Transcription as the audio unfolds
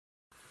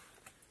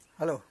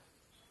Hello.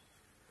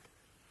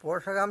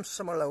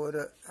 പോഷകാംശമുള്ള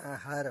ഒരു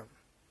ആഹാരം,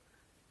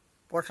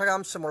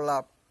 പോഷകാംശമുള്ള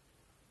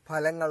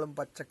ഫലങ്ങളും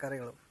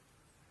പച്ചക്കറികളും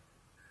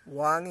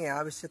വാങ്ങി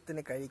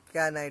ആവശ്യത്തിന്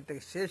കഴിക്കാനായിട്ട്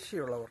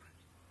ശേഷിയുള്ളവർ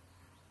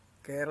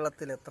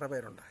കേരളത്തിൽ എത്ര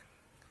പേരുണ്ട്?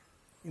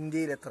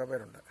 ഇന്ത്യയിൽ എത്ര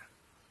പേരുണ്ട്?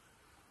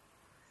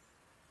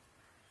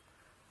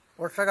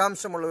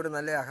 പോഷകാംശമുള്ള ഒരു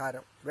നല്ല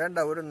ആഹാരം വേണ്ട,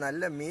 ഒരു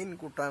നല്ല മീൻ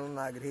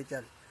കൂട്ടാനെന്ന്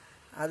ആഗ്രഹിച്ചാൽ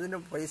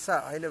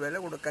അതിന് വില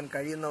കൊടുക്കാൻ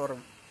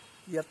കഴിയുന്നവരും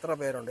എത്ര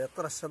പേരുണ്ട്?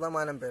 എത്ര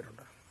ശതമാനം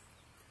പേരുണ്ട്?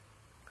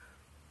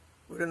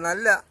 ഒരു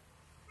നല്ല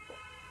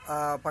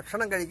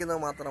ഭക്ഷണം കഴിക്കുന്നത്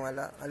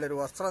മാത്രമല്ല, നല്ലൊരു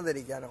വസ്ത്രം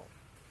ധരിക്കാനോ,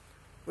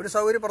 ഒരു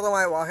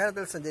സൗകര്യപ്രദമായ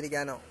വാഹനത്തിൽ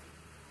സഞ്ചരിക്കാനോ,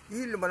 ഈ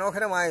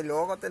മനോഹരമായ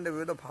ലോകത്തിൻ്റെ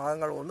വിവിധ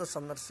ഭാഗങ്ങൾ ഒന്ന്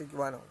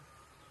സന്ദർശിക്കുവാനോ,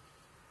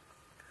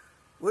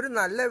 ഒരു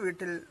നല്ല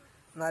വീട്ടിൽ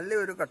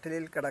നല്ലൊരു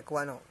കട്ടിലിൽ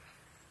കിടക്കുവാനോ,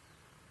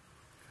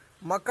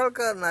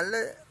 മക്കൾക്ക്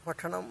നല്ല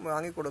ഭക്ഷണം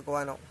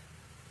വാങ്ങിക്കൊടുക്കുവാനോ,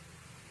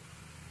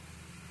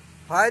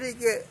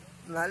 ഭാര്യയ്ക്ക്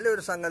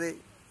നല്ലൊരു സംഗതി,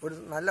 ഒരു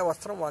നല്ല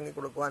വസ്ത്രം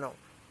വാങ്ങിക്കൊടുക്കുവാനോ,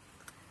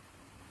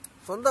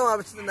 സ്വന്തം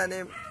ആവശ്യത്തിന്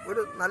തന്നെയും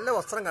ഒരു നല്ല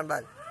വസ്ത്രം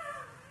കണ്ടാൽ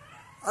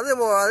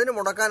അതിന്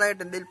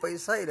മുടക്കാനായിട്ട് എൻ്റെ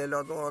പൈസ ഇല്ലല്ലോ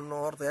എന്ന്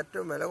ഓർത്ത്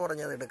ഏറ്റവും വില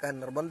കുറഞ്ഞത് എടുക്കാൻ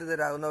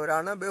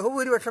നിർബന്ധിതരാകുന്നവരാണ്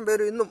ബഹുഭൂരിപക്ഷം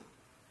പേരും ഇന്നും.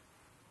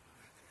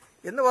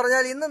 എന്ന്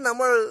പറഞ്ഞാൽ ഇന്നും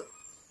നമ്മൾ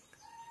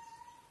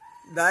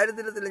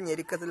ദാരിദ്ര്യത്തിലും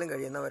ഞെരുക്കത്തിലും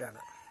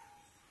കഴിയുന്നവരാണ്.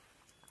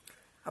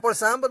 അപ്പോൾ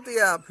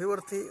സാമ്പത്തിക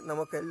അഭിവൃദ്ധി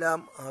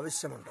നമുക്കെല്ലാം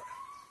ആവശ്യമുണ്ട്,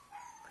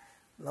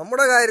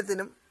 നമ്മുടെ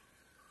കാര്യത്തിനും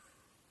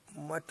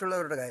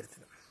മറ്റുള്ളവരുടെ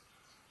കാര്യത്തിനും.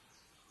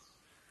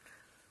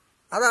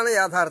 അതാണ്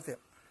യാഥാർത്ഥ്യം.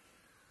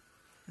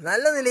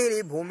 നല്ല നിലയിൽ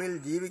ഈ ഭൂമിയിൽ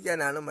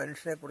ജീവിക്കാനാണ്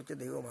മനുഷ്യനെക്കുറിച്ച്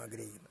ദൈവം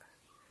ആഗ്രഹിക്കുന്നത്.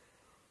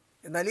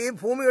 എന്നാൽ ഈ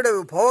ഭൂമിയുടെ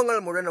വിഭവങ്ങൾ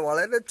മുഴുവൻ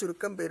വളരെ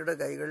ചുരുക്കം പേരുടെ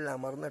കൈകളിൽ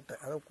അമർന്നിട്ട്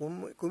അത്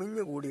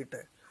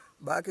കുമിഞ്ഞുകൂടിയിട്ട്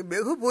ബാക്കി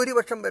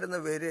ബഹുഭൂരിപക്ഷം വരുന്ന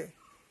പേര്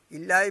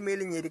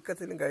ഇല്ലായ്മയിലും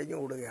ഞെരുക്കത്തിലും കഴിഞ്ഞു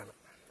കൂടുകയാണ്.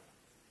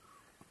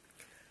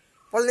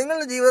 അപ്പോൾ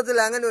നിങ്ങളുടെ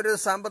ജീവിതത്തിൽ അങ്ങനെ ഒരു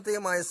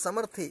സാമ്പത്തികമായ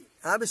സമൃദ്ധി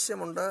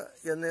ആവശ്യമുണ്ട്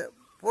എന്ന്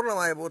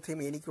പൂർണ്ണമായ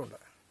ബോധ്യം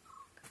എനിക്കുണ്ട്.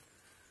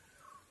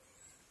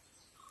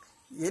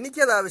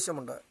 എനിക്കത്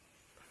ആവശ്യമുണ്ട്,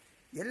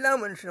 എല്ലാ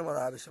മനുഷ്യനും അത്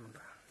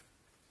ആവശ്യമുണ്ട്.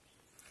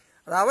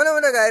 അത്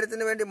അവനവൻ്റെ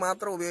കാര്യത്തിന് വേണ്ടി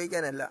മാത്രം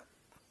ഉപയോഗിക്കാനല്ല,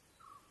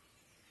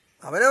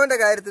 അവനവൻ്റെ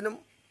കാര്യത്തിനും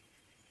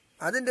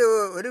അതിൻ്റെ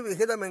ഒരു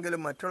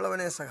വിഹിതമെങ്കിലും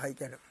മറ്റുള്ളവനെ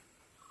സഹായിക്കാനും.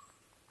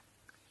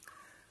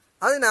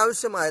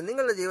 അതിനാവശ്യമായ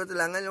നിങ്ങളുടെ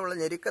ജീവിതത്തിൽ അങ്ങനെയുള്ള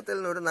ഞെരുക്കത്തിൽ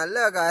നിന്ന് ഒരു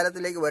നല്ല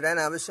കാലത്തിലേക്ക് വരാൻ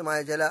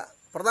ആവശ്യമായ ചില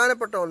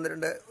പ്രധാനപ്പെട്ട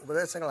 1-2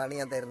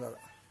 ഉപദേശങ്ങളാണ് ഞാൻ തരുന്നത്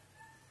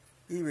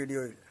ഈ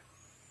വീഡിയോയിൽ.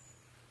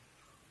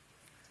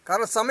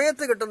 കാരണം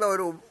സമയത്ത് കിട്ടുന്ന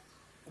ഒരു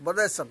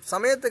ഉപദേശം,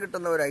 സമയത്ത്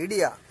കിട്ടുന്ന ഒരു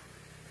ഐഡിയ,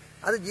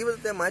 അത്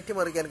ജീവിതത്തെ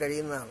മാറ്റിമറിക്കാൻ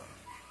കഴിയുന്നതാണ്.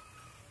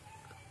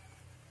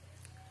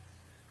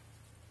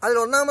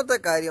 അതിലൊന്നാമത്തെ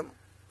കാര്യം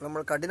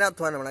നമ്മൾ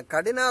കഠിനാധ്വാനമാണ്.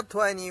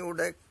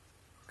 കഠിനാധ്വാനിയുടെ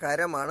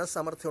കരമാണ്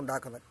സമൃദ്ധി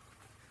ഉണ്ടാക്കുന്നത്.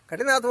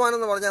 കഠിനാധ്വാനം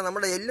എന്ന് പറഞ്ഞാൽ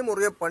നമ്മുടെ എല്ല്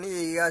മുറിയെ പണി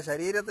ചെയ്യുക,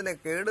 ശരീരത്തിന്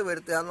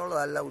കേടുവരുത്തുക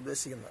എന്നുള്ളതല്ല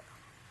ഉദ്ദേശിക്കുന്നത്.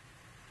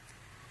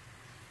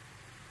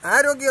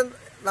 ആരോഗ്യം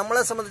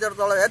നമ്മളെ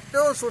സംബന്ധിച്ചിടത്തോളം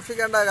ഏറ്റവും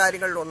സൂക്ഷിക്കേണ്ട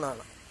കാര്യങ്ങളിൽ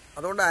ഒന്നാണ്.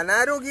 അതുകൊണ്ട്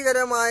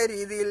അനാരോഗ്യകരമായ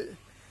രീതിയിൽ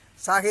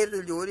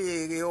സാഹചര്യത്തിൽ ജോലി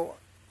ചെയ്യുകയോ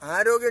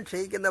ആരോഗ്യം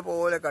ക്ഷയിക്കുന്ന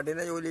പോലെ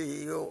കഠിന ജോലി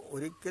ചെയ്യുകയോ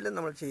ഒരിക്കലും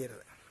നമ്മൾ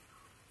ചെയ്യരുത്.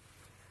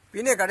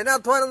 പിന്നെ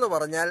കഠിനാധ്വാനം എന്ന്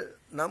പറഞ്ഞാൽ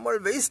നമ്മൾ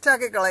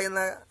വേസ്റ്റാക്കി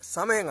കളയുന്ന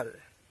സമയങ്ങൾ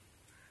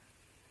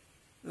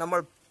നമ്മൾ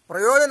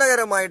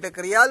പ്രയോജനകരമായിട്ട്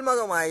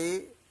ക്രിയാത്മകമായി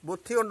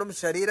ബുദ്ധി കൊണ്ടും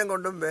ശരീരം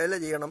കൊണ്ടും വേല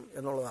ചെയ്യണം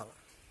എന്നുള്ളതാണ്.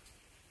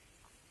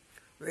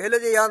 വേല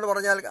ചെയ്യാന്ന്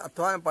പറഞ്ഞാൽ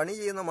പണി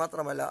ചെയ്യുന്നത്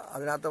മാത്രമല്ല,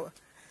 അതിനകത്ത്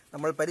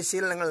നമ്മൾ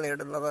പരിശീലനങ്ങൾ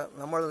നേടുന്നത്,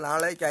 നമ്മൾ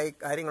നാളേക്കായി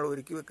കാര്യങ്ങൾ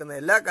ഒരുക്കി വെക്കുന്ന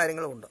എല്ലാ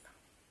കാര്യങ്ങളും ഉണ്ട്.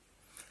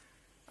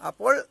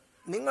 അപ്പോൾ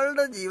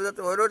നിങ്ങളുടെ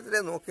ജീവിതത്തിൽ ഓരോരുത്തരെ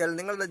നോക്കിയാൽ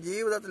നിങ്ങളുടെ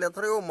ജീവിതത്തിൽ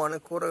എത്രയോ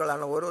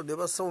മണിക്കൂറുകളാണ് ഓരോ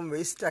ദിവസവും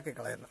വേസ്റ്റാക്കി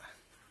കളയുന്നത്.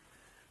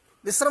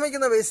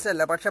 വിശ്രമിക്കുന്ന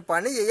വേസ്റ്റല്ല, പക്ഷെ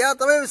പണി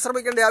ചെയ്യാത്തവൻ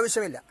വിശ്രമിക്കേണ്ട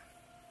ആവശ്യമില്ല,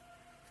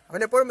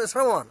 അവനെപ്പോഴും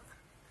വിശ്രമമാണ്.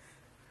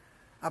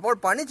 അപ്പോൾ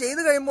പണി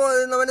ചെയ്ത്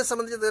കഴിയുമ്പോൾ അവനെ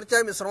സംബന്ധിച്ച്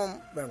തീർച്ചയായും വിശ്രമം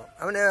വേണം,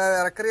 അവന്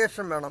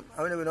റെക്രിയേഷൻ വേണം,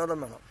 അവന് വിനോദം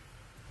വേണം.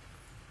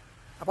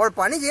 അപ്പോൾ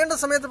പണി ചെയ്യേണ്ട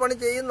സമയത്ത് പണി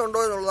ചെയ്യുന്നുണ്ടോ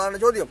എന്നുള്ളതാണ്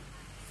ചോദ്യം.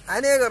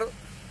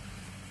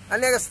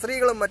 അനേക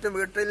സ്ത്രീകളും മറ്റും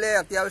വീട്ടിലെ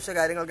അത്യാവശ്യ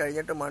കാര്യങ്ങൾ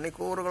കഴിഞ്ഞിട്ട്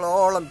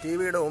മണിക്കൂറുകളോളം ടി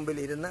വിയുടെ മുമ്പിൽ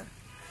ഇരുന്ന്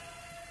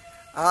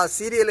ആ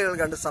സീരിയലുകൾ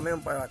കണ്ട് സമയം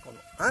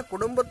പാഴാക്കുന്നു. ആ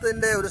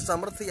കുടുംബത്തിൻ്റെ ഒരു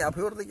സമൃദ്ധി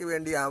അഭിവൃദ്ധിക്ക്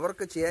വേണ്ടി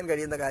അവർക്ക് ചെയ്യാൻ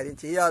കഴിയുന്ന കാര്യം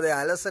ചെയ്യാതെ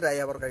അലസരായി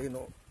അവർ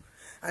കഴിയുന്നു.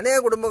 അനേക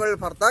കുടുംബങ്ങൾ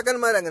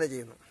ഭർത്താക്കന്മാരങ്ങനെ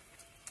ചെയ്യുന്നു.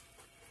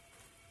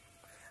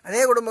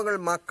 അനേക കുടുംബങ്ങൾ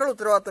മക്കൾ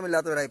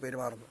ഉത്തരവാദിത്തമില്ലാത്തവരായി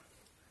പെരുമാറുന്നു.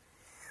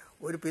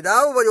 ഒരു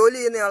പിതാവ് ജോലി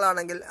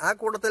ചെയ്യുന്നയാളാണെങ്കിൽ ആ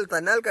കൂട്ടത്തിൽ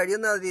തന്നാൽ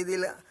കഴിയുന്ന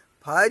രീതിയിൽ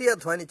ഭാര്യ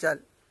അധ്വാനിച്ചാൽ,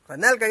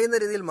 തന്നാൽ കഴിയുന്ന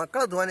രീതിയിൽ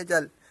മക്കൾ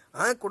അധ്വാനിച്ചാൽ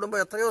ആ കുടുംബം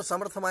എത്രയോ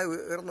സമൃദ്ധമായി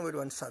ഉയർന്നു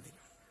വരുവാൻ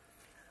സാധിക്കും.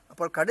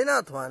 അപ്പോൾ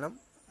കഠിനാധ്വാനം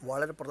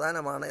വളരെ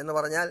പ്രധാനമാണ്. എന്ന്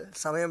പറഞ്ഞാൽ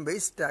സമയം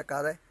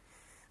വേസ്റ്റാക്കാതെ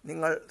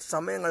നിങ്ങൾ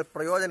സമയങ്ങൾ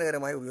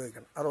പ്രയോജനകരമായി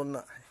ഉപയോഗിക്കണം.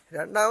 അതൊന്ന്.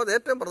 രണ്ടാമത്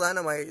ഏറ്റവും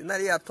പ്രധാനമായി,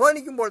 എന്നാൽ ഈ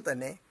അധ്വാനിക്കുമ്പോൾ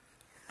തന്നെ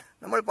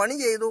നമ്മൾ പണി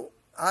ചെയ്തു,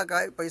 ആ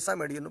പൈസ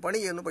മേടിക്കുന്നു, പണി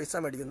ചെയ്യുന്നു, പൈസ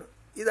മേടിക്കുന്നു.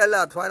 ഇതല്ല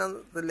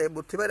അധ്വാനത്തിലെ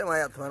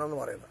ബുദ്ധിപരമായ അധ്വാനം എന്ന്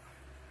പറയുന്നത്.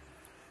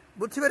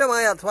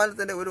 ബുദ്ധിപരമായ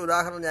അധ്വാനത്തിൻ്റെ ഒരു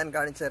ഉദാഹരണം ഞാൻ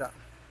കാണിച്ചു തരാം,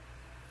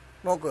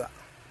 നോക്കുക.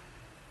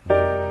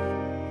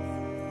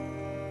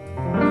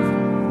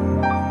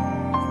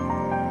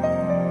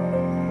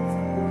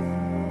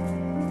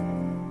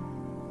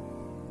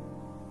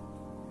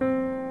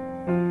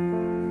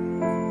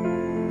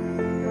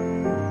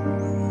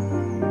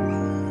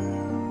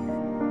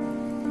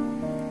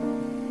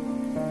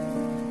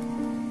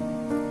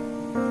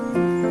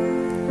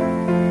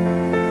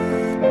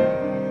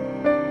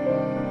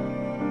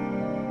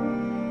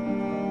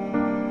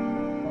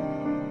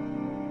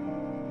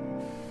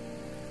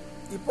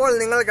 ഇപ്പോൾ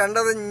നിങ്ങൾ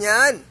കണ്ടത്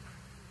ഞാൻ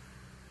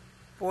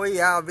പോയി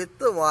ആ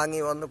വിത്ത് വാങ്ങി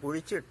വന്ന്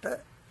കുഴിച്ചിട്ട്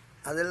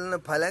അതിൽ നിന്ന്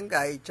ഫലം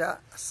കായ്ച്ച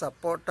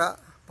സപ്പോട്ട,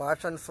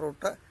 പാഷൻ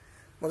ഫ്രൂട്ട്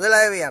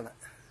മുതലായവയാണ്.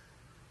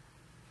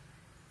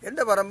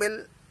 എൻ്റെ പറമ്പിൽ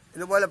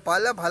ഇതുപോലെ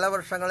പല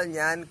ഫലവൃക്ഷങ്ങളും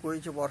ഞാൻ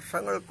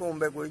വർഷങ്ങൾക്ക്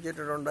മുമ്പേ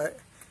കുഴിച്ചിട്ടിട്ടുണ്ട്.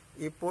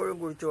 ഇപ്പോഴും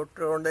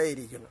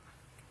കുഴിച്ചുകൊണ്ടേയിരിക്കുന്നു.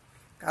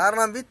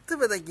 കാരണം വിത്ത്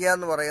വിതയ്ക്കുക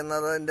എന്ന്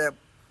പറയുന്നതിൻ്റെ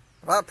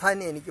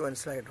പ്രാധാന്യം എനിക്ക്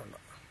മനസ്സിലായിട്ടുണ്ട്.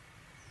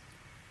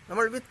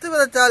 നമ്മൾ വിത്ത്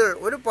വിതച്ചാൽ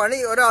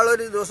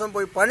ഒരാളൊരു ദിവസം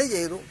പോയി പണി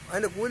ചെയ്തു,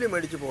 അതിൻ്റെ കൂലി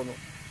മേടിച്ച് പോന്നു,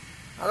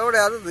 അതോടെ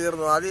അത്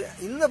തീർന്നു. അത്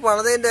ഇന്ന്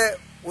പണിതതിൻ്റെ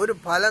ഒരു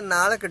ഫലം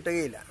നാളെ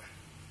കിട്ടുകയില്ല.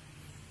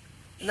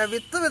 എന്നാൽ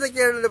വിത്ത്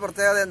വിതയ്ക്കേണ്ട ഒരു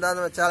പ്രത്യേകത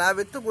എന്താണെന്ന് വെച്ചാൽ, ആ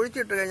വിത്ത്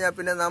കുഴിച്ചിട്ട് കഴിഞ്ഞാൽ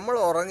പിന്നെ നമ്മൾ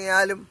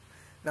ഉറങ്ങിയാലും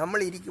നമ്മൾ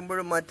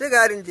ഇരിക്കുമ്പോഴും മറ്റു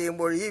കാര്യം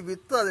ചെയ്യുമ്പോൾ ഈ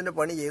വിത്ത് അതിൻ്റെ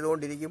പണി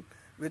ചെയ്തുകൊണ്ടിരിക്കും.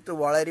 വിത്ത്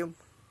വളരും,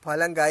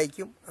 ഫലം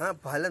കായ്ക്കും, ആ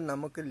ഫലം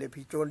നമുക്ക്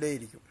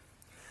ലഭിച്ചുകൊണ്ടേയിരിക്കും.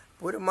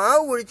 ഒരു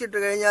മാവ് കുഴിച്ചിട്ട്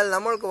കഴിഞ്ഞാൽ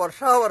നമ്മൾക്ക്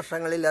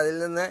വർഷാവർഷങ്ങളിൽ അതിൽ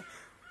നിന്ന്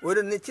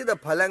ഒരു നിശ്ചിത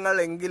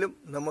ഫലങ്ങളെങ്കിലും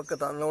നമുക്ക്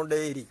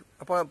തന്നുകൊണ്ടേയിരിക്കും.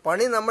 അപ്പോൾ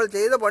നമ്മൾ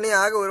ചെയ്ത പണി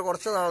ആകെ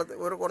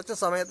കുറച്ച്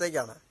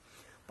സമയത്തേക്കാണ്.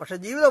 പക്ഷേ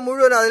ജീവിതം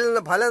മുഴുവൻ അതിൽ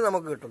നിന്ന് ഫലം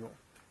നമുക്ക് കിട്ടുന്നു.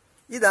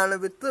 ഇതാണ്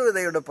വിത്ത്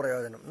വിതയുടെ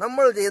പ്രയോജനം.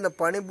 നമ്മൾ ചെയ്യുന്ന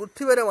പണി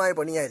ബുദ്ധിപരമായ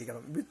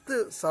പണിയായിരിക്കണം. വിത്ത്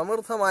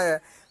സമൃദ്ധമായ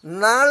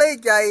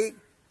നാളേക്കായി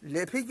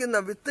ലഭിക്കുന്ന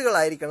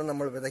വിത്തുകളായിരിക്കണം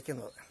നമ്മൾ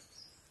വിതയ്ക്കുന്നത്.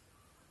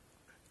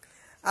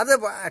 അത്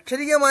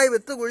അക്ഷരികമായി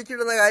വിത്ത്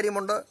കുഴിച്ചിടുന്ന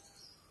കാര്യമുണ്ട്,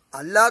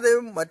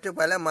 അല്ലാതെയും മറ്റ്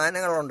പല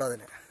മാനങ്ങളുണ്ട്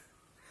അതിന്.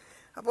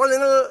 അപ്പോൾ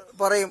നിങ്ങൾ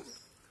പറയും,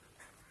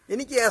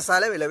 എനിക്ക് ആ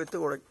സ്ഥലമില്ല വിത്ത്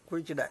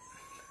കുഴിച്ചിടാൻ.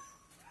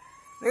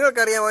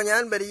 നിങ്ങൾക്കറിയാമോ,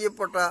 ഞാൻ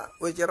പരിചയപ്പെട്ട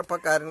ഒരു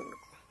ചെറുപ്പക്കാരൻ,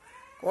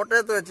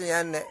 കോട്ടയത്ത് വെച്ച്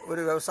ഞാൻ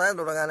ഒരു വ്യവസായം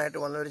തുടങ്ങാനായിട്ട്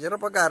വന്ന ഒരു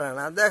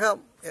ചെറുപ്പക്കാരനാണ്.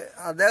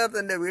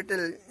 അദ്ദേഹത്തിൻ്റെ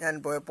വീട്ടിൽ ഞാൻ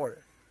പോയപ്പോൾ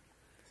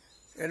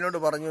എന്നോട്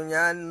പറഞ്ഞു,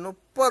 ഞാൻ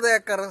 30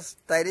 ഏക്കർ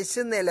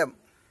തരിശ് നിലം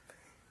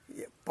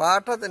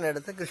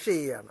പാട്ടത്തിനെടുത്ത് കൃഷി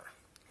ചെയ്യുകയാണ്.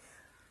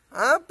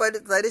 ആ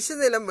തരിശ്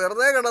നിലം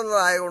വെറുതെ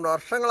കിടന്നതായതുകൊണ്ട്,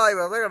 വർഷങ്ങളായി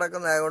വെറുതെ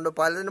കിടക്കുന്നതായതുകൊണ്ട്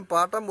പലതിനും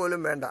പാട്ടം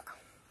പോലും വേണ്ട.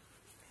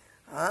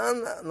 ആ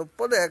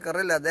 30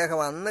 ഏക്കറിൽ അദ്ദേഹം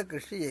അന്ന്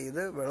കൃഷി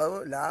ചെയ്ത്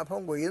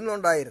ലാഭം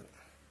കൊയ്യുന്നുണ്ടായിരുന്നു.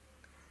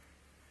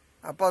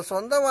 അപ്പോൾ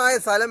സ്വന്തമായ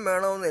സ്ഥലം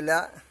വേണമെന്നില്ല,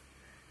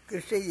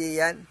 കൃഷി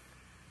ചെയ്യാൻ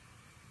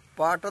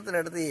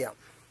പാട്ടത്തിനെടുത്ത് ചെയ്യാം.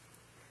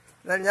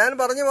 എന്നാൽ ഞാൻ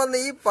പറഞ്ഞു വന്ന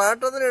ഈ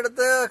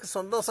പാട്ടത്തിനെടുത്ത്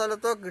സ്വന്തം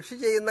സ്ഥലത്തോ കൃഷി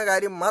ചെയ്യുന്ന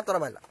കാര്യം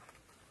മാത്രമല്ല,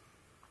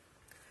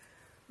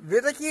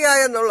 വിതയ്ക്കുക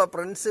എന്നുള്ള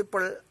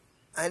പ്രിൻസിപ്പിൾ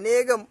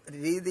അനേകം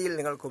രീതിയിൽ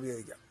നിങ്ങൾക്ക്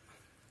ഉപയോഗിക്കാം.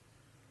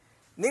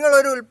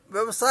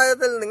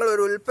 വ്യവസായത്തിൽ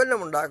നിങ്ങളൊരു ഉൽപ്പന്നം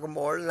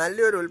ഉണ്ടാക്കുമ്പോൾ,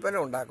 നല്ലൊരു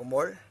ഉൽപ്പന്നം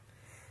ഉണ്ടാക്കുമ്പോൾ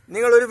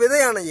നിങ്ങളൊരു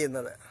വിതയാണ്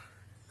ചെയ്യുന്നത്.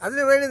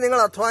 അതിനുവേണ്ടി നിങ്ങൾ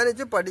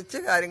അധ്വാനിച്ച് പഠിച്ച്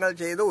കാര്യങ്ങൾ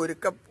ചെയ്ത്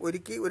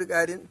ഒരുക്കി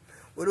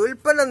ഒരു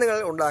ഉൽപ്പന്നം നിങ്ങൾ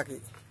ഉണ്ടാക്കി.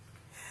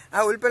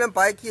 ആ ഉൽപ്പന്നം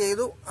പാക്ക്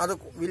ചെയ്തു, അത്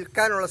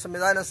വിൽക്കാനുള്ള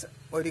സംവിധാനം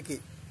ഒരുക്കി.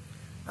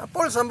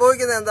 അപ്പോൾ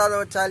സംഭവിക്കുന്നത് എന്താണെന്ന്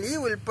വെച്ചാൽ, ഈ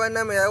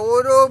ഉൽപ്പന്നം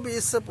ഓരോ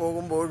പീസ്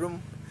പോകുമ്പോഴും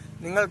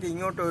നിങ്ങൾക്ക്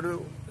ഇങ്ങോട്ടൊരു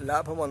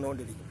ലാഭം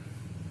വന്നുകൊണ്ടിരിക്കും.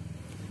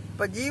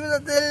 അപ്പം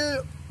ജീവിതത്തിൽ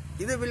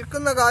ഇത്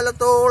വിൽക്കുന്ന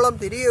കാലത്തോളം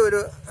തിരികെ ഒരു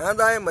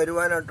ആദായം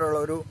വരുവാനായിട്ടുള്ള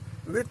ഒരു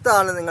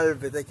വിത്താണ് നിങ്ങൾ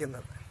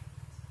വിതയ്ക്കുന്നത്.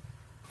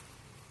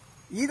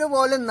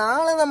 ഇതുപോലെ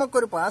നാളെ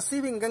നമുക്കൊരു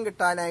പാസീവ് ഇൻകം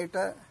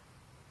കിട്ടാനായിട്ട്,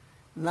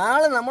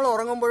 നാളെ നമ്മൾ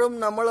ഉറങ്ങുമ്പോഴും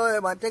നമ്മൾ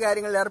മറ്റു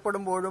കാര്യങ്ങളിൽ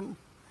ഏർപ്പെടുമ്പോഴും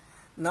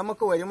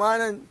നമുക്ക്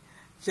വരുമാനം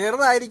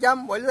ചെറുതായിരിക്കാം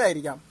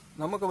വലുതായിരിക്കാം,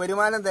 നമുക്ക്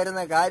വരുമാനം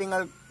തരുന്ന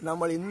കാര്യങ്ങൾ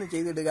നമ്മൾ ഇന്ന്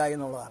ചെയ്തിടുക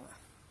എന്നുള്ളതാണ്.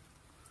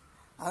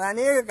 അത്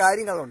അനേക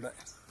കാര്യങ്ങളുണ്ട്.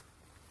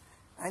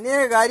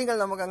 അനേക കാര്യങ്ങൾ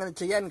നമുക്കങ്ങനെ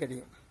ചെയ്യാൻ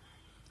കഴിയും.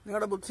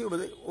 നിങ്ങളുടെ ബുദ്ധി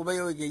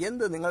ഉപയോഗിക്കുക.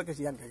 എന്ത് നിങ്ങൾക്ക്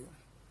ചെയ്യാൻ കഴിയും?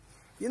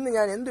 ഇന്ന്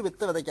ഞാൻ എന്ത്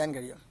വിത്ത് വിതയ്ക്കാൻ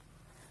കഴിയും?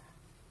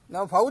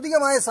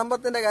 ഭൗതികമായ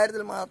സമ്പത്തിൻ്റെ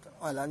കാര്യത്തിൽ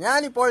മാത്രമല്ല,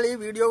 ഞാനിപ്പോൾ ഈ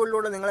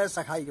വീഡിയോകളിലൂടെ നിങ്ങളെ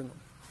സഹായിക്കുന്നു.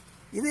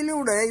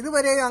 ഇതിലൂടെ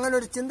ഇതുവരെ അങ്ങനെ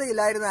ഒരു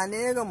ചിന്തയില്ലായിരുന്ന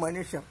അനേകം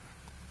മനുഷ്യർ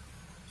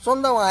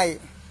സ്വന്തമായി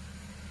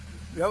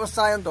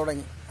വ്യവസായം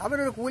തുടങ്ങി.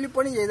 അവരൊരു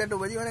കൂലിപ്പണി ചെയ്തിട്ട്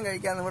ഉപജീവനം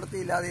കഴിക്കാൻ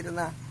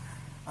നിവൃത്തിയില്ലാതിരുന്ന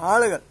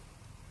ആളുകൾ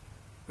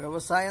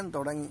വ്യവസായം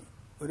തുടങ്ങി.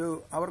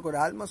 അവർക്കൊരു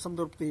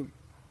ആത്മസംതൃപ്തിയും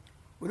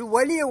ഒരു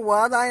വലിയ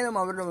വാതായനം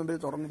അവരുടെ മുമ്പിൽ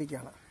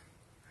തുറന്നിരിക്കുകയാണ്.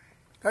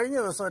 കഴിഞ്ഞ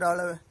ദിവസം ഒരാൾ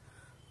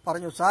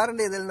പറഞ്ഞു,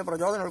 സാറിൻ്റെ ഇതിൽ നിന്ന്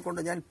പ്രചോദനം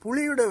ഉൾക്കൊണ്ട് ഞാൻ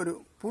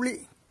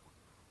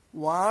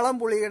വാളം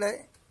പുളിയുടെ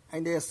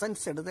അതിൻ്റെ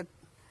എസൻസ് എടുത്ത്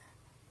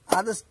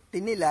അത്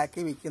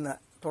ടിന്നിലാക്കി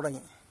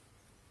തുടങ്ങി.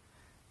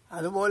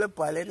 അതുപോലെ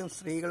പലരും,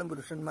 സ്ത്രീകളും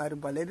പുരുഷന്മാരും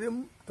പലരും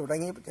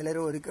തുടങ്ങി,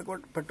 ചിലരും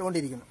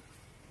ഒരുക്കപ്പെട്ടുകൊണ്ടിരിക്കുന്നു.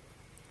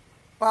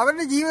 അപ്പോൾ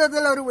അവരുടെ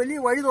ജീവിതത്തിൽ ഒരു വലിയ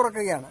വഴി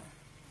തുറക്കുകയാണ്.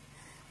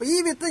 അപ്പോൾ ഈ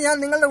വിത്ത് ഞാൻ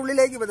നിങ്ങളുടെ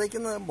ഉള്ളിലേക്ക്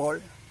വിതയ്ക്കുമ്പോൾ,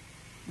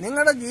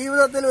 നിങ്ങളുടെ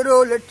ജീവിതത്തിൽ ഒരു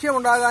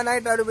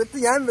ലക്ഷ്യമുണ്ടാകാനായിട്ട് ഒരു വിത്ത്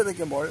ഞാൻ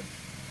വിതയ്ക്കുമ്പോൾ,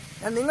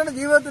 ഞാൻ നിങ്ങളുടെ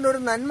ജീവിതത്തിൽ ഒരു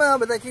നന്മ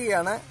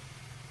വിതയ്ക്കുകയാണ്.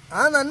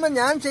 ആ നന്മ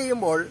ഞാൻ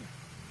ചെയ്യുമ്പോൾ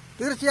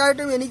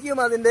തീർച്ചയായിട്ടും എനിക്കും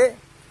അതിൻ്റെ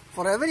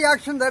for every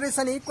action there is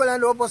an equal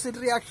and opposite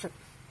reaction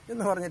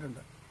എന്ന്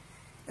പറഞ്ഞിട്ടുണ്ട്.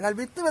 എന്നാൽ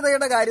വിത്ത്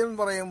വിതയുടെ കാര്യം എന്ന്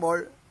പറയുമ്പോൾ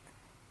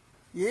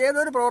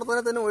ഏതൊരു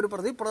പ്രവർത്തനത്തിനും ഒരു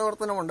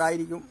പ്രതിപ്രവർത്തനം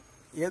ഉണ്ടായിരിക്കും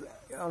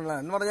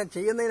എന്ന് പറഞ്ഞാൽ,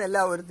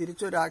 ചെയ്യുന്നതിനെല്ലാം ഒരു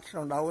തിരിച്ചൊരു ആക്ഷൻ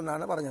ഉണ്ടാവും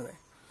എന്നാണ് പറഞ്ഞത്.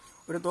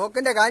 ഒരു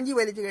തോക്കിൻ്റെ കാഞ്ചി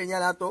വലിച്ചു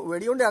കഴിഞ്ഞാൽ ആ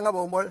വെടികൊണ്ട് അങ്ങ്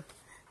പോകുമ്പോൾ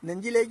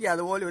നെഞ്ചിലേക്ക്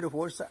അതുപോലെ ഒരു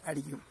ഫോഴ്സ്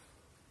അടിക്കും.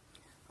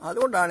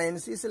 അതുകൊണ്ടാണ്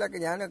NCCയിലൊക്കെ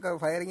ഞാനൊക്കെ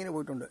ഫയറിങ്ങിന്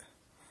പോയിട്ടുണ്ട്.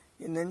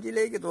 ഈ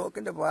നെഞ്ചിലേക്ക്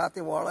തോക്കിൻ്റെ പാത്തി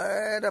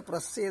വളരെ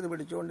പ്രസ് ചെയ്ത്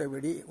പിടിച്ചുകൊണ്ട്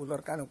വെടി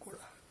ഉതിർക്കാനൊക്കെ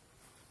ഉള്ളു.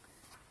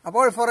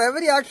 അപ്പോൾ for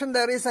every action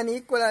there is an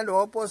equal and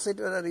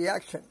opposite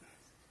reaction.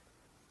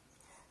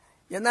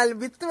 എന്നാൽ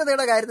വിത്ത്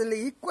വിതയുടെ കാര്യത്തിൽ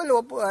ഈക്വൽ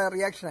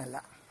റിയാക്ഷൻ അല്ല.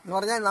 എന്ന്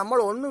പറഞ്ഞാൽ നമ്മൾ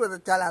ഒന്ന്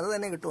വിതച്ചാൽ അത്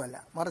തന്നെ കിട്ടുമല്ല,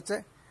 മറിച്ച്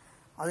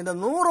അതിൻ്റെ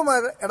 100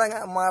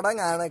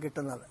 മടങ്ങാണ്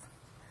കിട്ടുന്നത്.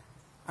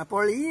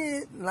 അപ്പോൾ ഈ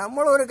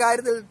നമ്മളൊരു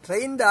കാര്യത്തിൽ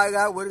ട്രെയിൻഡ് ആകുക,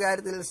 ഒരു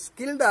കാര്യത്തിൽ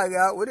സ്കിൽഡ്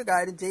ആകുക, ഒരു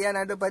കാര്യം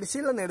ചെയ്യാനായിട്ട്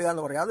പരിശീലനം നേടുക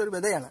എന്ന് പറയും, അതൊരു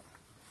വിധയാണ്.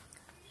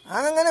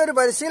 അങ്ങനെ ഒരു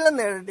പരിശീലനം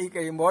നേടി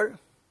കഴിയുമ്പോൾ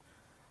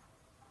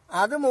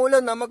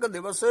അതുമൂലം നമുക്ക്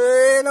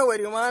ദിവസേന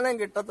വരുമാനം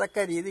കിട്ടത്തക്ക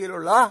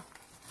രീതിയിലുള്ള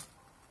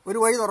ഒരു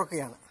വഴി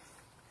തുറക്കുകയാണ്.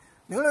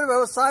 നിങ്ങളൊരു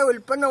വ്യവസായ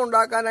ഉൽപ്പന്നം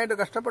ഉണ്ടാക്കാനായിട്ട്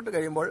കഷ്ടപ്പെട്ട്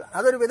കഴിയുമ്പോൾ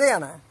അതൊരു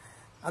വിധയാണ്.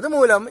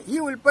 അതുമൂലം ഈ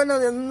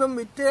ഉൽപ്പന്നം എന്നും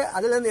വിറ്റ്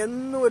അതിൽ നിന്ന്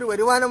എന്നും ഒരു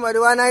വരുമാനം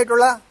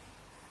വരുവാനായിട്ടുള്ള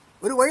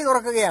ഒരു വഴി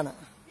തുറക്കുകയാണ്.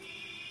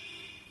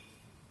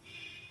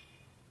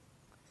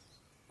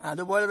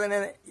 അതുപോലെ തന്നെ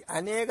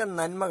അനേകം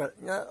നന്മകൾ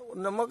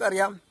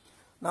നമുക്കറിയാം.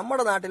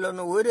 നമ്മുടെ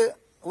നാട്ടിലൊന്നും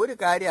ഒരു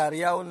കാര്യം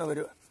അറിയാവുന്നവർ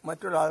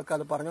മറ്റൊരാൾക്ക്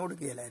അത് പറഞ്ഞു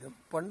കൊടുക്കുകയില്ലായിരുന്നു.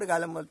 പണ്ട്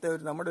കാലം പോലത്തെ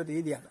നമ്മുടെ ഒരു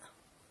രീതിയാണ്.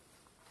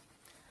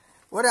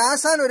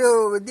 ഒരാശാൻ ഒരു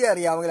വിദ്യ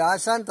അറിയാമെങ്കിൽ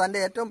ആശാൻ തൻ്റെ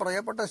ഏറ്റവും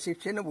പ്രിയപ്പെട്ട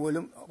ശിഷ്യന്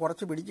പോലും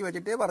കുറച്ച് പിടിച്ചു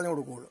വെച്ചിട്ടേ പറഞ്ഞു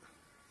കൊടുക്കുകയുള്ളൂ.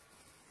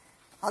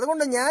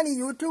 അതുകൊണ്ട് ഞാൻ ഈ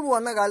യൂട്യൂബ്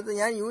വന്ന കാലത്ത്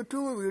ഞാൻ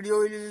യൂട്യൂബ്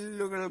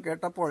വീഡിയോയിലുകൾ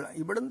കേട്ടപ്പോൾ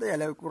ഇവിടുത്തെ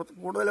അല്ല,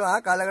 കൂടുതലും ആ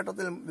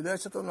കാലഘട്ടത്തിൽ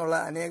വിദേശത്തു നിന്നുള്ള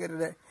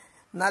അനേകരുടെ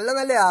നല്ല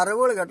നല്ല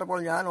അറിവുകൾ കേട്ടപ്പോൾ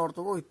ഞാൻ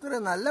ഓർത്തു,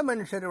 ഇത്രയും നല്ല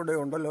മനുഷ്യരിവിടെ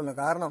ഉണ്ടല്ലോ എന്ന്.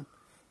 കാരണം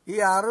ഈ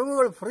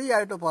അറിവുകൾ ഫ്രീ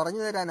ആയിട്ട്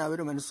പറഞ്ഞു തരാൻ അവർ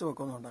മനസ്സ്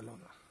വെക്കുന്നുണ്ടല്ലോ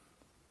എന്ന്.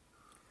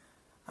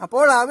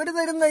 അപ്പോൾ അവർ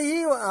തരുന്ന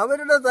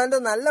അവരുടെ തൻ്റെ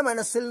നല്ല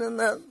മനസ്സിൽ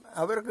നിന്ന്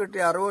അവർക്ക്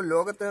കിട്ടിയ അറിവ്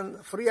ലോകത്തെ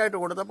ഫ്രീ ആയിട്ട്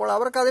കൊടുത്തപ്പോൾ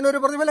അവർക്ക് അതിനൊരു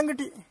പ്രതിഫലം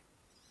കിട്ടി.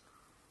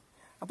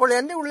 അപ്പോൾ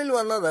എൻ്റെ ഉള്ളിൽ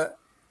വന്നത്,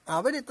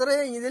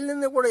 അവരിത്രയും ഇതിൽ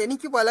നിന്ന് കൂടെ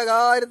എനിക്ക് പല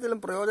കാര്യത്തിലും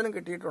പ്രയോജനം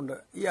കിട്ടിയിട്ടുണ്ട്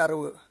ഈ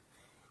അറിവ്.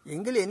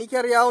 എങ്കിൽ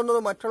എനിക്കറിയാവുന്നത്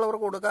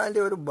മറ്റുള്ളവർക്ക്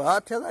കൊടുക്കാൻ്റെ ഒരു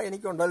ബാധ്യത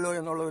എനിക്കുണ്ടല്ലോ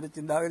എന്നുള്ള ഒരു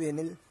ചിന്താഗതി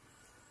എന്നിൽ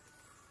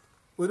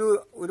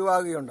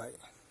ഉരുവാകുകയുണ്ടായി.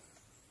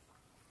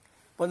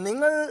 അപ്പം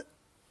നിങ്ങൾ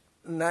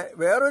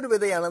വേറൊരു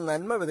വിധയാണ്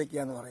നന്മ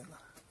വിതയ്ക്കുക എന്ന് പറയുന്നത്.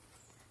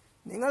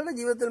 നിങ്ങളുടെ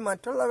ജീവിതത്തിൽ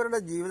മറ്റുള്ളവരുടെ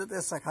ജീവിതത്തെ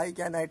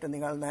സഹായിക്കാനായിട്ട്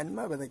നിങ്ങൾ നന്മ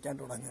വിതയ്ക്കാൻ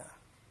തുടങ്ങുക.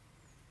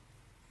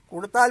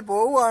 കൊടുത്താൽ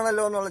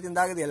പോവുകയാണല്ലോ എന്നുള്ള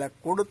ചിന്താഗതിയല്ല,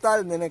 കൊടുത്താൽ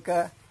നിനക്ക്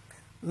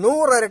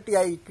 100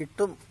 ഇരട്ടിയായി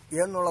കിട്ടും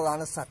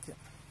എന്നുള്ളതാണ് സത്യം.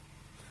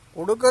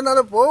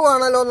 കൊടുക്കുന്നത്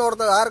പോവുകയാണല്ലോ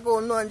എന്നോർത്ത്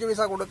ആർക്കും 5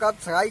 പൈസ കൊടുക്കാതെ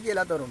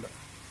സഹായിക്കില്ലാത്തവരുണ്ട്.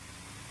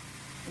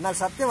 എന്നാൽ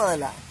സത്യം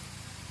അതല്ല.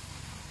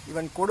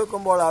 ഇവൻ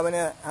കൊടുക്കുമ്പോൾ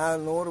അവന് ആ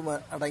 100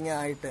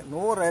 മടങ്ങായിട്ട്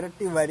 100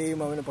 ഇരട്ടി വരെയും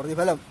അവന്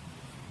പ്രതിഫലം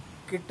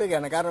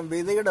കിട്ടുകയാണ്. കാരണം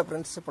വിധിയുടെ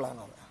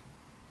പ്രിൻസിപ്പിളാണത്.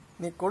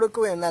 നീ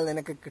കൊടുക്കുക എന്നാൽ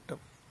നിനക്ക് കിട്ടും.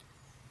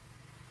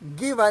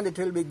 Give and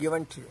it will be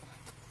given to you.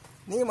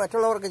 നീ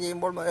മറ്റുള്ളവർക്ക്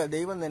ചെയ്യുമ്പോൾ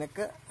ദൈവം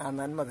നിനക്ക് ആ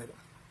നന്മ തരും.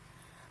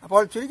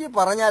 അപ്പോൾ ചുരുക്കി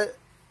പറഞ്ഞാൽ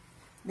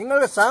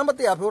നിങ്ങളുടെ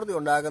സാമ്പത്തിക അഭിവൃദ്ധി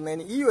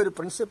ഉണ്ടാകുന്നതിന് ഈ ഒരു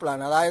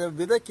പ്രിൻസിപ്പിളാണ്. അതായത്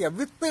വിതയ്ക്കുക,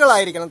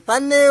 വിത്തുകളായിരിക്കണം.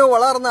 തന്നെ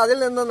വളർന്ന് അതിൽ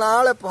നിന്ന്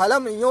നാളെ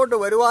ഫലം ഇങ്ങോട്ട്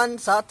വരുവാൻ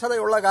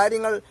സാധ്യതയുള്ള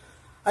കാര്യങ്ങൾ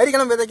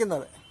ആയിരിക്കണം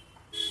വിതയ്ക്കുന്നത്.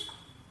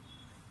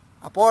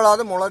 അപ്പോൾ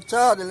അത്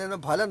മുളച്ചാൽ അതിൽ നിന്ന്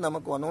ഫലം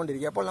നമുക്ക്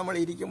വന്നുകൊണ്ടിരിക്കും. അപ്പോൾ നമ്മൾ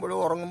ഇരിക്കുമ്പോഴും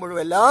ഉറങ്ങുമ്പോഴും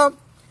എല്ലാം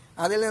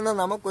അതിൽ നിന്ന്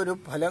നമുക്കൊരു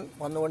ഫലം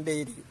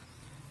വന്നുകൊണ്ടേയിരിക്കും.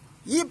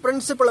 ഈ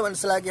പ്രിൻസിപ്പിൾ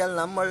മനസ്സിലാക്കിയാൽ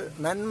നമ്മൾ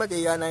നന്മ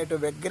ചെയ്യാനായിട്ട്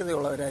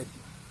വ്യഗ്രതയുള്ളവരായിരിക്കും.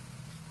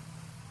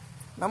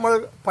 നമ്മൾ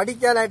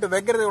പഠിക്കാനായിട്ട്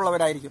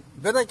വ്യഗ്രതയുള്ളവരായിരിക്കും,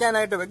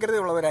 വിതയ്ക്കാനായിട്ട്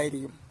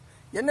വ്യഗ്രതയുള്ളവരായിരിക്കും.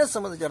 എന്നെ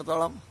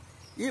സംബന്ധിച്ചിടത്തോളം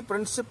ഈ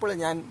പ്രിൻസിപ്പിൾ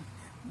ഞാൻ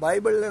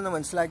ബൈബിളിൽ നിന്ന്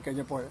മനസ്സിലാക്കി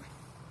കഴിഞ്ഞപ്പോൾ,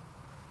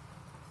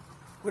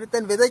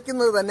 ഒരുത്തൻ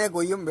വിതയ്ക്കുന്നത് തന്നെ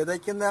കൊയ്യും,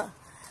 വിതയ്ക്കുന്ന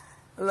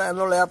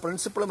എന്നുള്ള ആ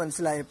പ്രിൻസിപ്പിൾ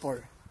മനസ്സിലായപ്പോൾ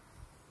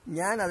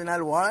ഞാൻ അതിനാൽ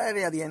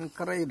വളരെയധികം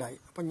എൻകറേജായി.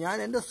 അപ്പം ഞാൻ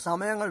എൻ്റെ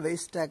സമയങ്ങൾ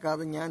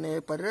വേസ്റ്റാക്കാതെ ഞാൻ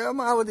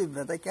പരമാവധി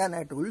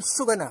വിതയ്ക്കാനായിട്ട്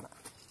ഉത്സുകനാണ്.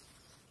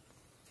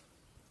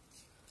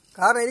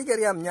 കാരണം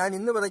എനിക്കറിയാം ഞാൻ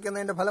ഇന്ന്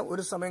വിതയ്ക്കുന്നതിൻ്റെ ഫലം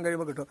ഒരു സമയം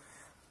കഴിയുമ്പോൾ കിട്ടും.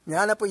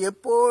 ഞാനപ്പോൾ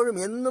എപ്പോഴും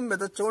എന്നും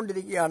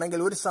വിതച്ചുകൊണ്ടിരിക്കുകയാണെങ്കിൽ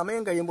ഒരു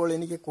സമയം കഴിയുമ്പോൾ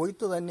എനിക്ക്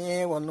കൊയ്ത്ത് തന്നെ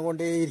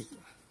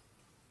വന്നുകൊണ്ടേയിരിക്കും.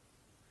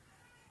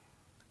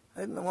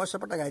 അത്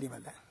മോശപ്പെട്ട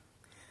കാര്യമല്ല.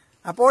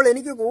 അപ്പോൾ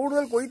എനിക്ക്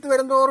കൂടുതൽ കൊയ്ത്ത്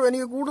വരുന്നതോറും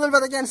എനിക്ക് കൂടുതൽ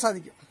വിതയ്ക്കാൻ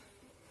സാധിക്കും.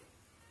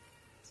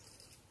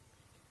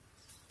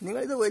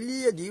 നിങ്ങളിത്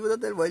വലിയ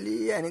ജീവിതത്തിൽ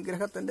വലിയ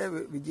അനുഗ്രഹത്തിൻ്റെ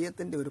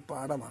വിജയത്തിൻ്റെ ഒരു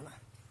പാഠമാണ്.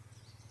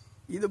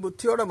 ഇത്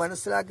ബുദ്ധിയോടെ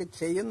മനസ്സിലാക്കി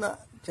ചെയ്യുന്ന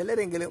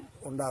ചിലരെങ്കിലും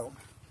ഉണ്ടാകും.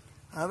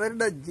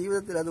 അവരുടെ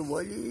ജീവിതത്തിൽ അത്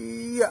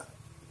വലിയ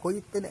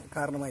കൊയ്ത്തിന്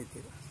കാരണമായി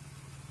തീരും.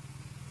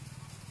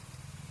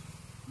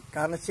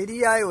 കാരണം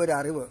ശരിയായ ഒരു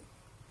അറിവ്,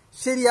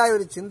 ശരിയായ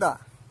ഒരു ചിന്ത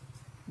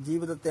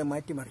ജീവിതത്തെ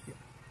മാറ്റിമറിക്കും.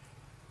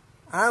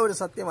 ആ ഒരു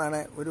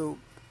സത്യമാണ് ഒരു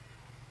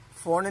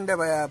ഫോണിൻ്റെ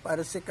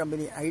പരസ്യ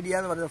കമ്പനി ഐഡിയ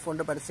എന്ന് പറയുന്ന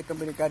ഫോണിൻ്റെ പരസ്യ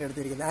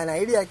കമ്പനിക്കാരെടുത്തിരിക്കുന്നത്. An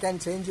idea can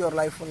change your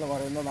life എന്ന്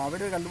പറയുന്നത്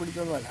അവർ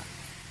കണ്ടുപിടിച്ചൊന്നുമല്ല.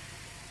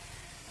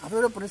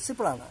 അതൊരു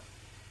പ്രിൻസിപ്പിളാണ്.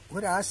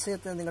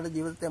 ഒരാശയത്തെ നിങ്ങളുടെ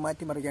ജീവിതത്തെ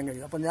മാറ്റിമറിക്കാൻ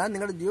കഴിയും. അപ്പോൾ ഞാൻ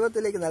നിങ്ങളുടെ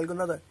ജീവിതത്തിലേക്ക്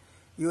നൽകുന്നത്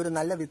ഈ ഒരു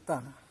നല്ല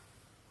വിത്താണ്.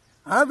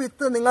 ആ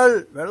വിത്ത് നിങ്ങൾ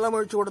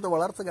വെള്ളമൊഴിച്ചു കൊടുത്ത്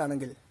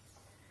വളർത്തുകയാണെങ്കിൽ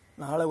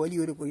നാളെ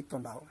വലിയൊരു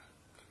കൊയ്ത്തുണ്ടാവും.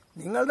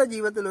 നിങ്ങളുടെ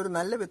ജീവിതത്തിൽ ഒരു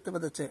നല്ല വിത്ത്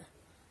വിതച്ച്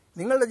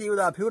നിങ്ങളുടെ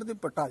ജീവിതം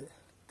അഭിവൃദ്ധിപ്പെട്ടാൽ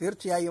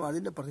തീർച്ചയായും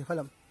അതിൻ്റെ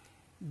പ്രതിഫലം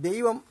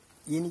ദൈവം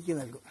എനിക്ക്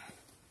നൽകും.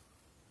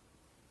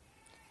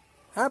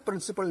 ആ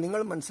പ്രിൻസിപ്പിൾ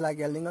നിങ്ങൾ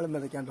മനസ്സിലാക്കിയാൽ നിങ്ങളും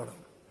വിതയ്ക്കാൻ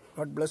തുടങ്ങും.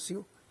 God bless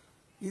you.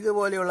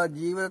 ഇതുപോലെയുള്ള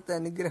ജീവിതത്തെ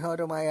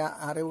അനുഗ്രഹകരമായ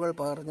അറിവുകൾ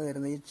പകർന്നു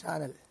തരുന്ന ഈ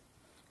ചാനൽ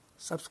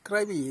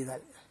സബ്സ്ക്രൈബ്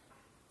ചെയ്താൽ,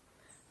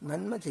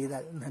 നന്മ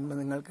ചെയ്താൽ നന്മ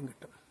നിങ്ങൾക്കും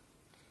കിട്ടും.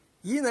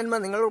 ഈ നന്മ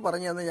നിങ്ങളോട്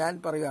പറഞ്ഞു തന്ന് ഞാൻ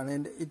പറയുകയാണ്,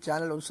 എൻ്റെ ഈ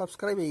ചാനൽ ഒന്ന്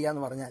സബ്സ്ക്രൈബ് ചെയ്യുക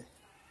എന്ന് പറഞ്ഞാൽ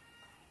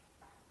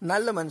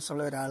നല്ല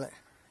മനസ്സുള്ള ഒരാൾ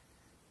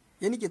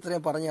എനിക്ക്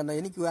ഇത്രയും പറഞ്ഞു തന്നാൽ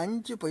എനിക്ക്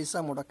 5 പൈസ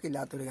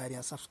മുടക്കില്ലാത്തൊരു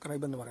കാര്യമാണ്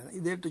സബ്സ്ക്രൈബ് എന്ന് പറയുന്നത്.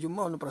 ഇതിട്ട്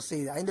ചുമ്മാ ഒന്ന് പ്രസ്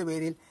ചെയ്ത് അതിൻ്റെ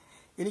പേരിൽ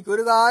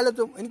എനിക്കൊരു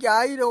കാലത്തും എനിക്ക്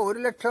 1000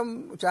 1,00,000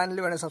 ചാനൽ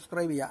വേണേൽ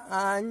സബ്സ്ക്രൈബ് ചെയ്യാം. ആ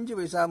 5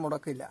 പൈസ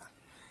മുടക്കില്ല.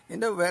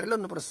 എൻ്റെ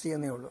വിരലൊന്ന് പ്രസ്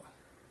ചെയ്യുന്നേ ഉള്ളൂ.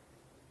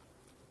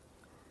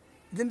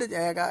 ഇതിൻ്റെ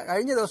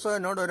കഴിഞ്ഞ ദിവസം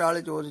എന്നോട് ഒരാൾ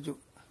ചോദിച്ചു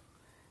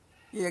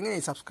ഈ എങ്ങനെ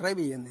സബ്സ്ക്രൈബ്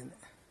ചെയ്യുന്നതെന്ന്.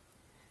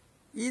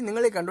 ഈ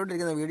നിങ്ങൾ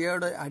കണ്ടുകൊണ്ടിരിക്കുന്ന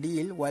വീഡിയോയുടെ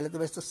അടിയിൽ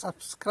വലതുവശത്ത്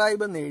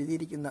സബ്സ്ക്രൈബ് എന്ന്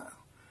എഴുതിയിരിക്കുന്ന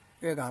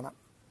കാണാം.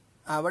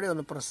 അവിടെ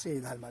ഒന്ന് പ്രസ്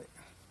ചെയ്താൽ മതി.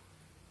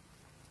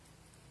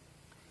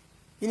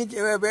 ഇനി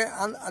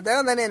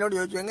അദ്ദേഹം തന്നെ എന്നോട്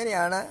ചോദിച്ചു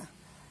എങ്ങനെയാണ്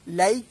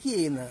ലൈക്ക്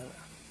ചെയ്യുന്നത്.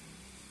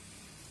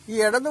 ഈ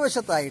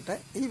ഇടതുവശത്തായിട്ട്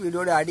ഈ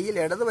വീഡിയോയുടെ അടിയിൽ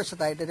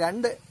ഇടതുവശത്തായിട്ട്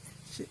 2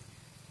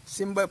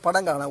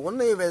 പടം കാണാം.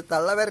 ഒന്ന് ഈ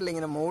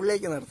തള്ളവിരലിങ്ങനെ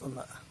മുകളിലേക്ക്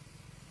നിർത്തുന്നത്,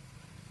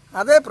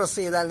 അതേ പ്രസ്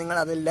ചെയ്താൽ നിങ്ങൾ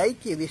അത്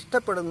ലൈക്ക് ചെയ്ത്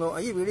ഇഷ്ടപ്പെടുന്നു,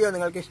 ഈ വീഡിയോ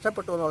നിങ്ങൾക്ക്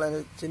ഇഷ്ടപ്പെട്ടു എന്നുള്ള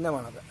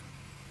ചിഹ്നമാണത്.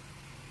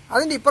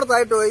 അതിൻ്റെ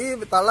ഇപ്പുറത്തായിട്ട് ഈ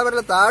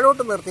തള്ളവിരൽ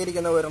താഴോട്ട്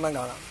നിർത്തിയിരിക്കുന്ന ഒരെണ്ണം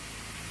കാണാം.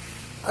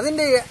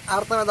 അതിൻ്റെ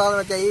അർത്ഥം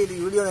എന്താണെന്ന് വെച്ചാൽ ഈ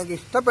വീഡിയോ നിങ്ങൾക്ക്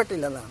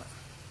ഇഷ്ടപ്പെട്ടില്ലെന്നാണ്.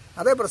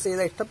 അതേ പ്രസ്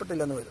ചെയ്താൽ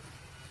ഇഷ്ടപ്പെട്ടില്ലെന്ന് വരും.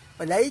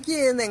 അപ്പോൾ ലൈക്ക്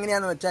ചെയ്യുന്നത്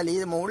എങ്ങനെയാണെന്ന് വെച്ചാൽ ഈ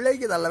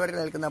മുകളിലേക്ക് തള്ളവിരൽ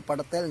നിൽക്കുന്ന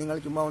പടത്തിൽ നിങ്ങൾ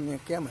ചുമ്മാ ഒന്ന്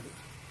ഞെക്കിയാൽ മതി.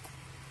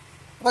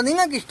 അപ്പോൾ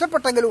നിങ്ങൾക്ക്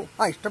ഇഷ്ടപ്പെട്ടെങ്കിലും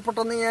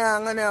ഇഷ്ടപ്പെട്ടെന്ന് ഞാൻ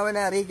അങ്ങനെ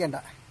അവനെ അറിയിക്കേണ്ട.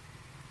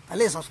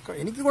 അല്ലേ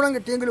എനിക്ക് ഗുണം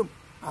കിട്ടിയെങ്കിലും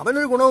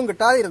അവനൊരു ഗുണവും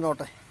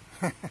കിട്ടാതിരുന്നോട്ടെ.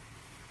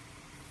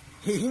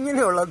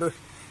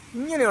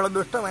 ഇങ്ങനെയുള്ള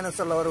ദുഷ്ട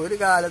മനസ്സുള്ളവർ ഒരു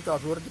കാലത്തും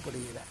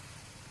അഭിവൃദ്ധിപ്പെടുകയില്ല.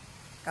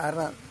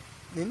 കാരണം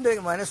നിന്റെ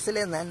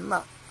മനസ്സിലെ നന്മ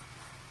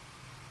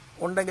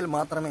ഉണ്ടെങ്കിൽ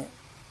മാത്രമേ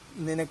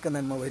നിനക്ക്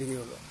നന്മ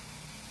വരികയുള്ളൂ.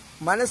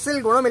 മനസ്സിൽ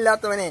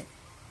ഗുണമില്ലാത്തവനെ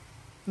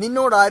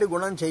നിന്നോടാര്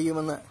ഗുണം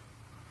ചെയ്യുമെന്ന്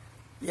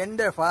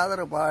എൻ്റെ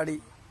ഫാദർ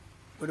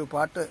ഒരു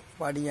പാട്ട്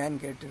പാടി ഞാൻ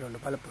കേട്ടിട്ടുണ്ട്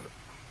പലപ്പോഴും.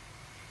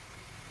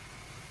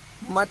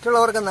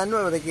 മറ്റുള്ളവർക്ക് നന്മ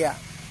വിതയ്ക്കുക,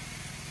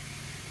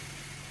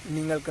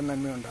 നിങ്ങൾക്ക്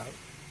നന്മയുണ്ടാകും.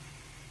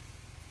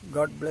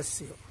 God bless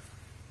you.